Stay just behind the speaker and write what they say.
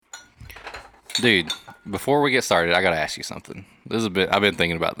Dude, before we get started, I gotta ask you something. I've been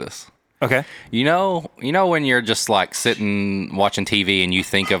thinking about this. Okay. You know when you're just like sitting watching TV and you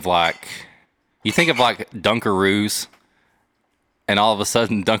think of like Dunkaroos, and all of a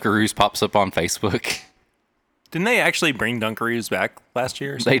sudden Dunkaroos pops up on Facebook. Didn't they actually bring Dunkaroos back last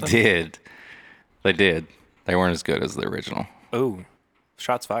year or something? They did. They weren't as good as the original. Oh,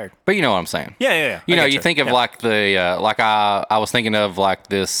 shots fired. But you know what I'm saying. Yeah. You think of like the I was thinking of like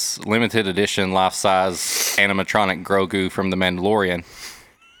this limited edition life-size animatronic Grogu from The Mandalorian.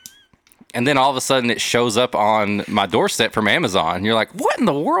 And then all of a sudden it shows up on my doorstep from Amazon. You're like, what in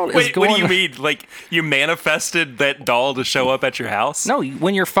the world is going on? What do you mean? Like, you manifested that doll to show up at your house? No,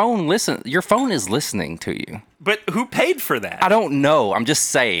 when your phone is listening to you. But who paid for that? I don't know. I'm just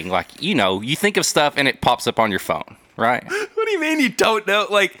saying, like, you think of stuff and it pops up on your phone, right? What do you mean you don't know?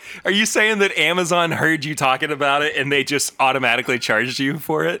 Like, are you saying that Amazon heard you talking about it and they just automatically charged you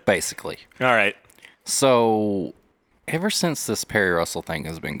for it? Basically. All right. So, ever since this Perry Russell thing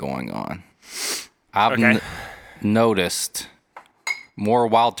has been going on, I've noticed more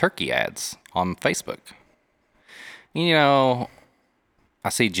wild turkey ads on Facebook. I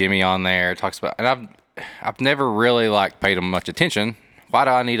see Jimmy on there talks about, and I've never really like paid him much attention. Why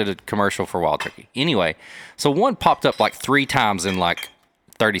do I need a commercial for wild turkey? Anyway, so one popped up like 3 times in like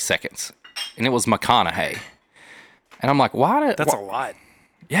 30 seconds, and it was McConaughey. And I'm like, That's a lot.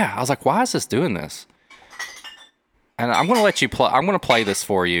 Yeah, I was like, why is this doing this? And I'm going to let you play. I'm going to play this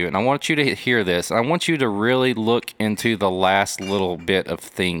for you, and I want you to hear this. And I want you to really look into the last little bit of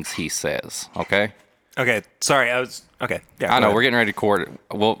things he says. Okay? Okay. Sorry, okay. Yeah. I know we're getting ready to record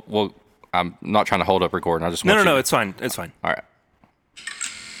it. I'm not trying to hold up recording. I just want No. It's fine. It's fine. All right.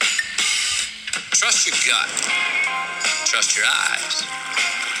 Trust your gut. Trust your eyes.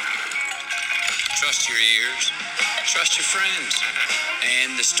 Trust your ears. Trust your friends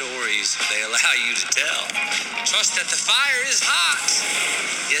and the stories they allow you to tell. Trust that the fire is hot.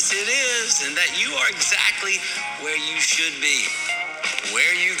 Yes, it is. And that you are exactly where you should be.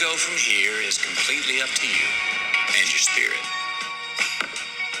 Where you go from here is completely up to you and your spirit.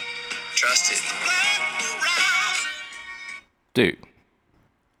 Trust it. Dude.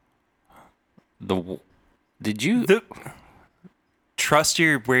 Trust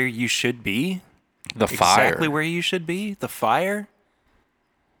you're where you should be? The fire. Exactly where you should be? The fire?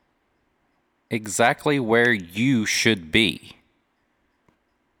 Exactly where you should be.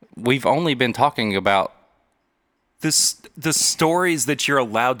 We've only been talking about The stories that you're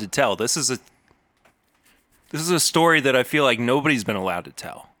allowed to tell. This is a story that I feel like nobody's been allowed to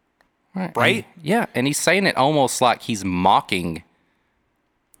tell. Right? And he's saying it almost like he's mocking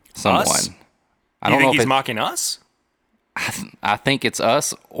someone. Us? I don't you know think if he's mocking us? I think it's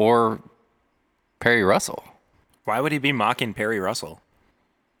us or Perry Russell. Why would he be mocking Perry Russell?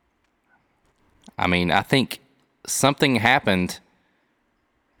 I mean, I think something happened,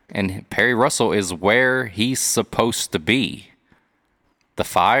 and Perry Russell is where he's supposed to be. The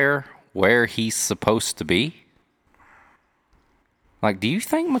fire, where he's supposed to be. Like, do you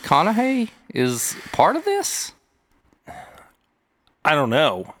think McConaughey is part of this? I don't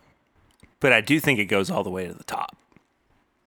know. But I do think it goes all the way to the top.